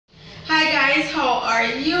guys, how are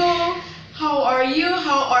you? How are you?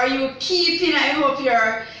 How are you keeping? I hope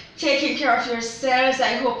you're taking care of yourselves.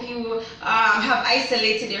 I hope you have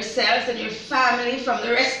isolated yourselves and your family from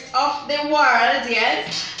the rest of the world.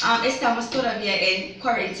 Yes. Estamos todavía en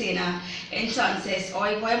cuarentena. Entonces,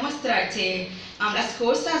 hoy voy a mostrarte las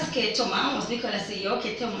cosas que tomamos, Nicolás y yo,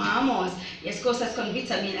 que tomamos, y es cosas con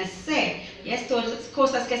vitamina C, y estas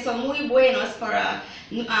cosas que son muy buenas para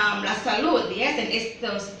la salud, yes, en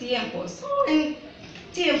estos tiempos, en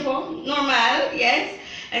tiempo normal, yes.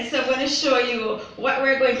 And so I'm going to show you what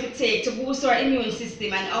we're going to take to boost our immune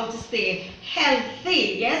system and how to stay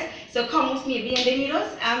healthy, yes. So come with me,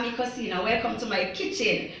 bienvenidos a mi cocina. Welcome to my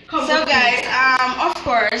kitchen. So guys, of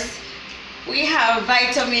course, we have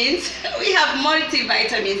vitamins, we have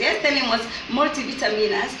multivitamins, yes, tenemos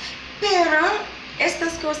multivitaminas, pero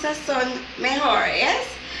estas cosas son mejor, yes,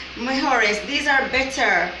 mejores, these are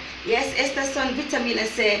better, yes, estas son vitaminas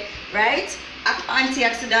C, right,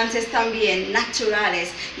 antioxidantes también, naturales,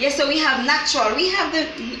 yes, so we have natural, we have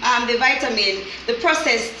the vitamin, the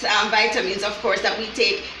processed vitamins, of course, that we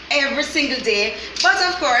take every single day, but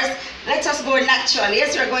of course, let us go natural.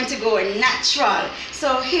 Yes, we're going to go natural.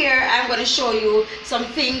 So here I'm going to show you some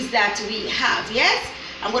things that we have. Yes,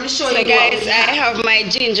 I'm going to show you guys. I have my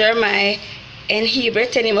ginger, my jengibre,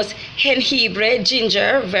 tenemos jengibre,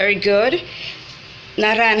 ginger, very good.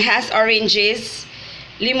 Naranjas, oranges,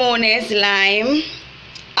 limones, lime,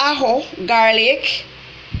 ajo, garlic,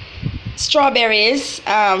 strawberries,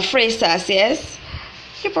 fresas, yes.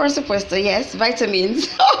 Por supuesto, yes, vitamins.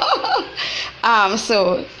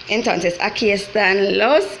 So, entonces, aquí están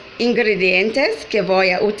los ingredientes que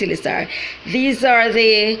voy a utilizar. These are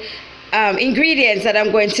the ingredients that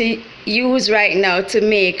I'm going to use right now to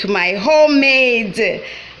make my homemade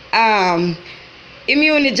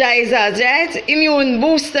immunizers, right? Immune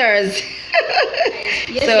boosters.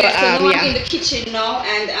 Yes, so, so now I'm in the kitchen now,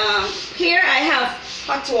 and here I have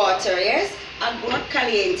hot water, yes? Agua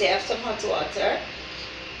caliente, I have some hot water.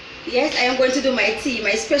 Yes, I am going to do my tea,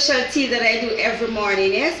 my special tea that I do every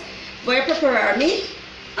morning, yes. Voy a preparar mi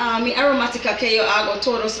aromática que yo hago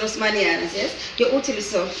todos los mañanas, yes. Yo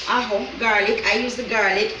utilizo ajo, garlic, I use the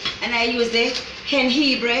garlic, and I use the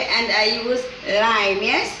jengibre, and I use lime,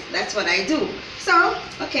 yes. That's what I do. So,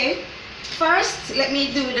 okay, first, let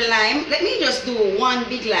me do the lime. Let me just do one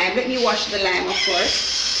big lime. Let me wash the lime, of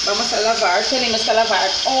course. Vamos a lavar, tenemos que lavar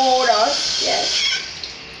todos,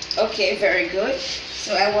 yes. Okay, very good.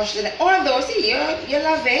 So I wash the all those here. Yo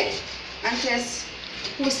lavé antes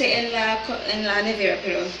puse en la nevera,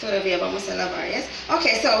 pero todavía vamos a lavar, yes.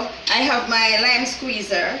 Okay, so I have my lime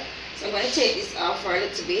squeezer. So I'm going to take this off for a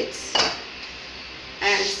little bit,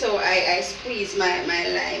 and so I squeeze my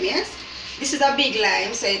lime, yes. This is a big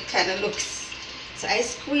lime, so it kind of looks. So I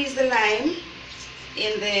squeeze the lime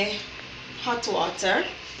in the hot water,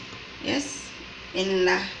 yes, en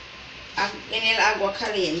el agua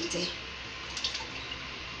caliente.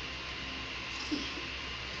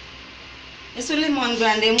 Es un limón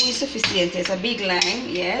grande, muy suficiente. It's a big lime,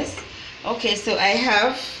 yes. Okay, so I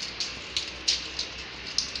have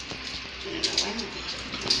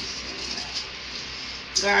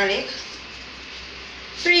garlic.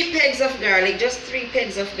 3 pegs of garlic, just 3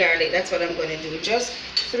 pegs of garlic. That's what I'm going to do. Just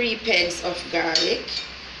 3 pegs of garlic.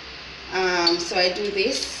 So I do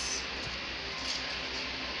this.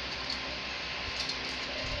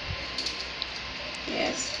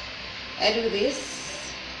 Yes, I do this.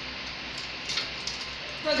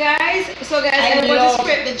 So guys, I'm going to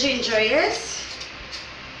scrape the ginger, yes,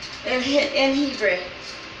 and jengibre.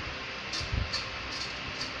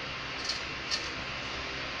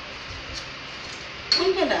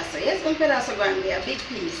 Un pedazo, yes, un pedazo grande, a big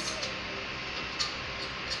piece.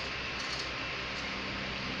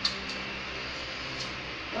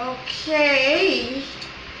 Okay,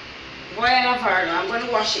 voy a lavarlo. I'm going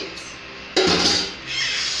to wash it.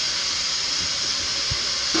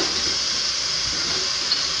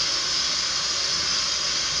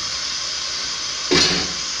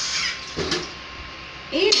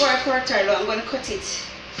 Voy a cortarlo. I'm going to cut it.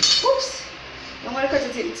 Oops. I'm going to cut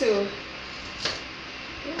it in 2.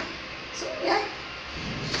 So, yeah.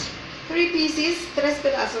 3 pieces. 3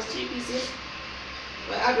 pedazos. 3 pieces.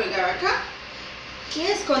 Voy a agregar acá. ¿Qué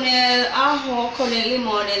es con el ajo, con el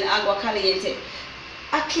limón, el agua caliente?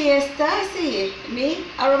 Aquí está, sí, mi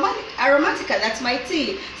aromática, that's my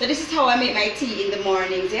tea. So this is how I make my tea in the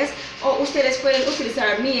mornings, yes. O ustedes pueden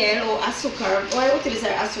utilizar miel o azúcar. Voy a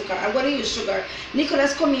utilizar azúcar. I'm going to use sugar.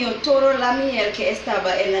 Nicolás comió toda la miel que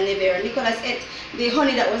estaba en la nevera. Nicolás ate the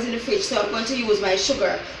honey that was in the fridge, so I'm going to use my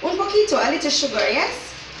sugar. Un poquito, a little sugar, yes.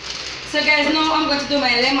 So guys, now I'm going to do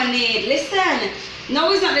my lemonade. Listen,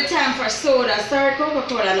 Now is not the time for soda. Sorry,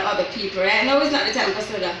 Coca-Cola and other people, right? Now is not the time for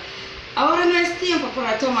soda. Ahora no es tiempo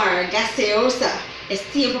para tomar gaseosa. Es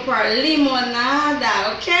tiempo para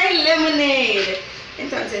limonada, okay? Lemonade.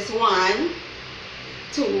 Entonces, 1,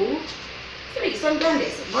 2, 3. Son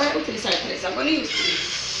grandes. Voy a utilizar 3. I'm going to use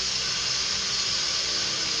 3.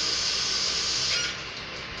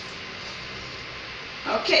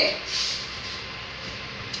 Okay.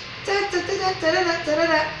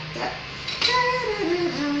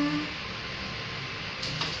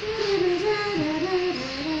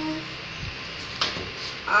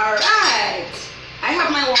 All right. I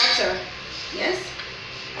have my water. Yes.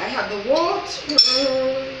 I have the water.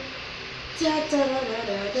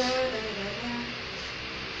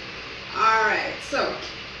 All right.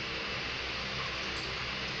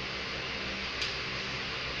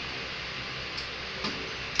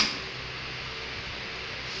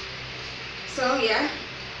 So yeah,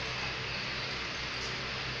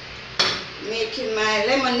 making my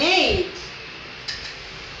lemonade.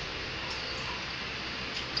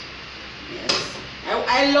 Yes,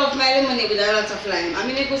 I love my lemonade with a lot of lime. A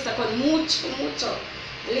mí me gusta con mucho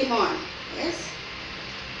limón. Yes,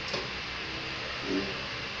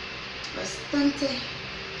 bastante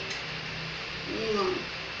limón.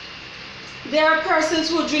 There are persons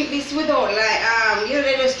who drink this without lime.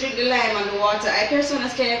 They just drink the lime and the water. Hay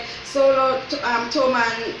personas que solo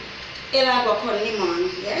toman el agua con limón,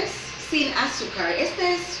 yes, sin azúcar.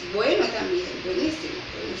 Este es bueno también, buenísimo,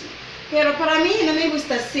 buenísimo. Pero para mí no me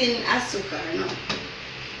gusta sin azúcar, no.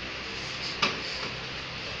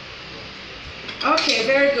 Okay,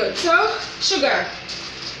 very good. So, sugar.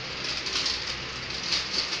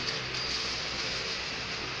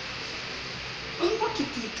 Un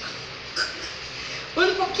poquitito.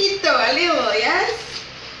 Un poquito, a little, yes?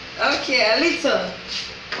 Okay, a little.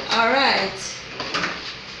 All right.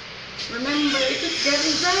 Remember, if it's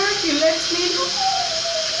getting dark, you let me know.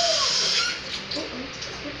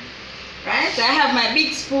 Right, I have my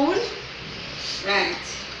big spoon. Right.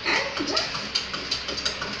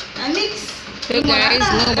 And mix. So guys,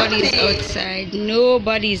 nobody's outside.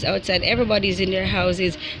 Nobody's outside. Everybody's in their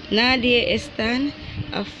houses. Nadie están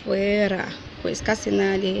afuera. Pues casi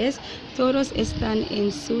nadie es. Todos están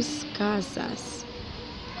en sus casas.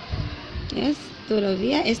 Yes,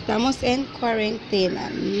 todavía estamos en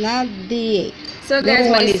cuarentena. Nadie. So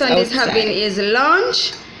guys, my son is having his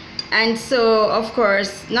lunch. And so, of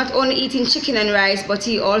course, not only eating chicken and rice, but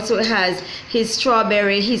he also has his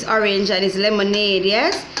strawberry, his orange, and his lemonade,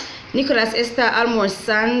 yes? Nicolás está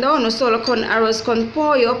almorzando, no solo con arroz con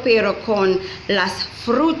pollo, pero con las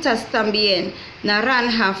frutas también.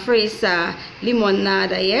 Naranja, fresa,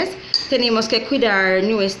 limonada, yes? Tenemos que cuidar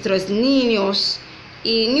nuestros niños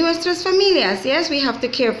y nuestras familias, yes? We have to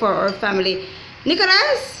care for our family.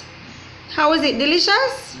 Nicolás, how is it?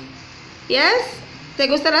 Delicious? Yes? ¿Te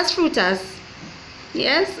gustan las frutas?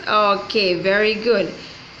 Yes? Okay, very good.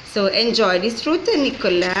 So enjoy this fruta,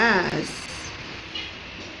 Nicolás.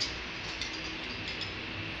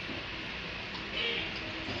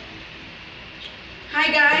 Hi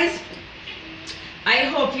guys. I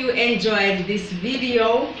hope you enjoyed this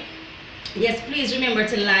video. Yes, please remember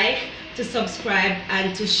to like, to subscribe,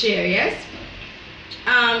 and to share, yes?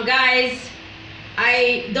 Guys,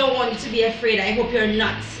 I don't want you to be afraid. I hope you're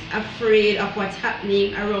not afraid of what's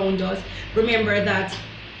happening around us. Remember that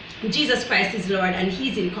Jesus Christ is Lord and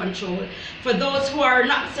He's in control. For those who are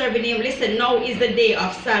not serving Him, listen, now is the day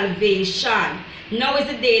of salvation. Now is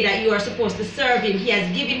the day that you are supposed to serve Him. He has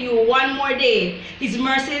given you one more day. His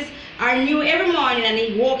mercies are new every morning, and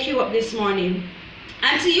He woke you up this morning.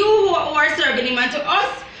 And to you who are serving Him, and to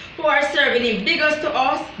us who are serving Him, big up to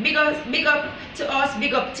us, big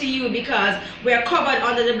up to you, because we are covered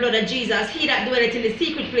under the blood of Jesus. He that dwelleth in the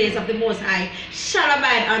secret place of the Most High shall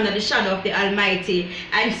abide under the shadow of the Almighty.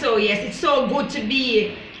 And so, yes, it's so good to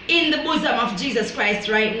be in the bosom of Jesus Christ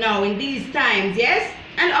right now, in these times, yes?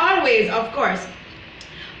 And always, of course.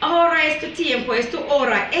 Ahora es tu tiempo, es tu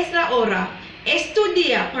hora, es la hora. Es tu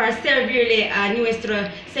día para servirle a nuestro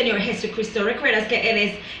Señor Jesucristo. Recuerdas que Él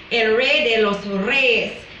es el Rey de los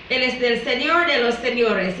Reyes. Él es el Señor de los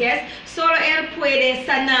Señores, yes? Solo Él puede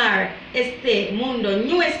sanar este mundo,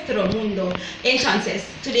 nuestro mundo. Entonces,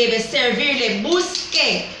 tú debes servirle,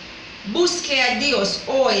 busque a Dios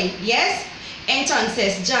hoy, yes?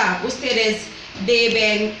 Entonces, ya, ustedes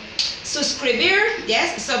deben suscribir,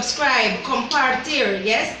 yes? Subscribe, compartir,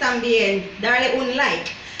 yes? También, darle un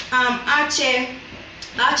like.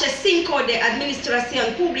 H5 de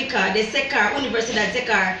Administración Pública de SECAR, Universidad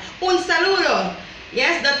SECAR. Un saludo.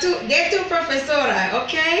 Yes, de tu profesora,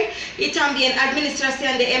 okay? Y también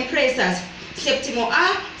Administración de Empresas. Séptimo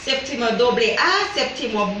A, Séptimo doble A,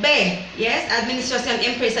 séptimo B. Yes, administración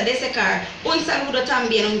empresa de secar. Un saludo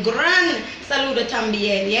también, un gran saludo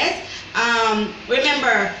también. Yes.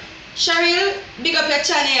 Remember, Cheryl, big up your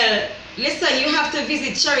channel. Listen, you have to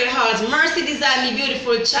visit Cheryl Hall's Mercy Design Me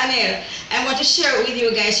Beautiful channel. I want to share it with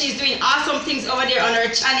you guys. She's doing awesome things over there on her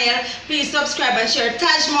channel. Please subscribe and share.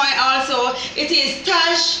 Tajmoy also. It is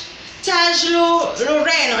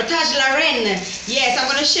TAJLAREIGN or TAJLAREIGN. Yes, I'm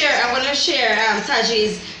gonna share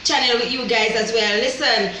Taj's channel with you guys as well.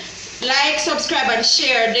 Listen, like, subscribe, and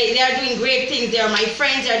share. They are doing great things. They are my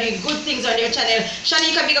friends. They are doing good things on their channel.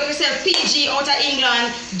 Shanika, big up yourself. PG out of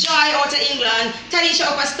England. Joy out of England. Tanisha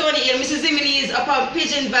up at Stony Hill. Mrs. Emily's up at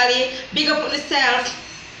Pigeon Valley. Big up on yourself.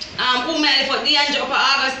 Umel for D'Angelo up at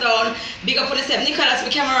Augustown. Big up on yourself. Nicholas, my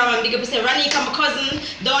cameraman. Big up yourself. Ranika, my cousin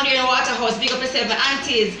down there in Waterhouse. Big up yourself. My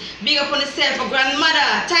aunties. Big up on yourself. My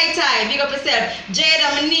grandmother. Tai Tai. Big up yourself.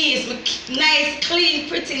 Jada, my niece. My nice, clean,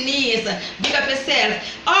 pretty niece. Big up yourself.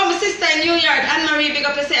 Oh, my sister in New York. Anne-Marie. Big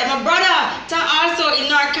up yourself. My brother also in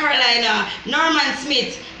North Carolina. Norman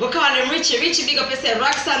Smith. We call him Richie. Richie, big up yourself.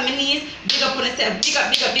 Roxanne, my niece. Big up on yourself. Big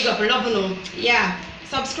up, big up, big up. Love you. Yeah.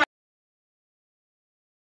 Subscribe.